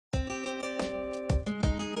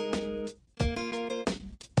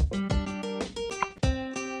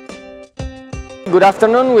good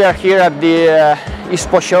afternoon. We are here at the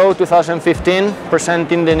ISPO show 2015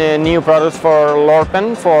 presenting the new products for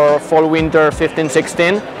Lorpen for fall-winter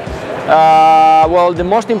 15-16. Well, the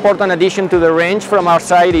most important addition to the range from our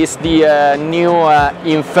side is the new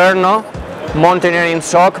Inferno mountaineering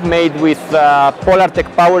sock made with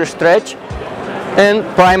Polartec power stretch and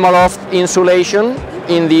Primaloft insulation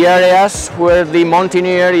in the areas where the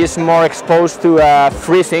mountaineer is more exposed to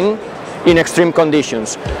freezing in extreme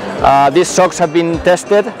conditions. These socks have been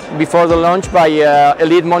tested before the launch by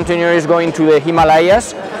elite mountaineers going to the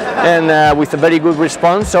Himalayas and with a very good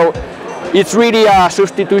response. So it's really a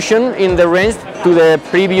substitution in the range to the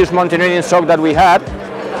previous mountaineering sock that we had,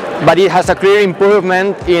 but it has a clear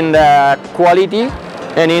improvement in the quality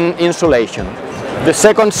and in insulation. The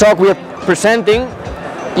second sock we are presenting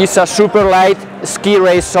is a Superlight ski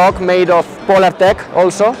race sock made of Polartec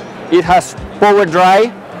also. It has power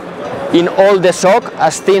dry in all the sock,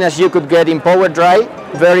 as thin as you could get in power dry,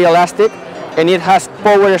 very elastic, and it has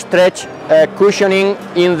power stretch cushioning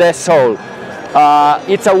in the sole.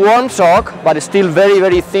 It's a warm sock, but still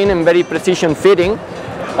very thin and very precision fitting,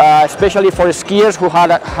 especially for skiers who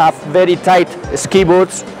have very tight ski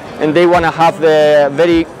boots and they want to have the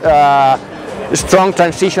very strong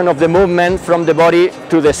transition of the movement from the body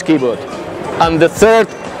to the ski boot. And the third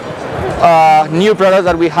new product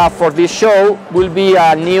that we have for this show will be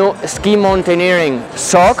a new ski mountaineering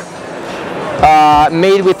sock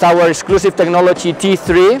made with our exclusive technology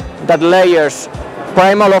T3 that layers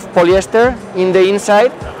Primaloft polyester in the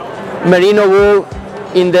inside, merino wool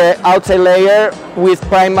in the outside layer with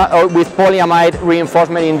polyamide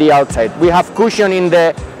reinforcement in the outside. We have cushion in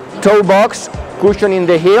the toe box, cushion in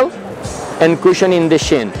the heel, and cushion in the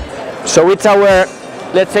shin. So it's our,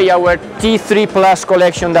 let's say, our T3 Plus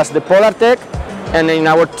collection, that's the Polartec, and in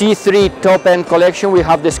our T3 top-end collection we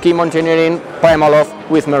have the ski mountaineering Primaloft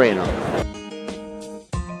with merino.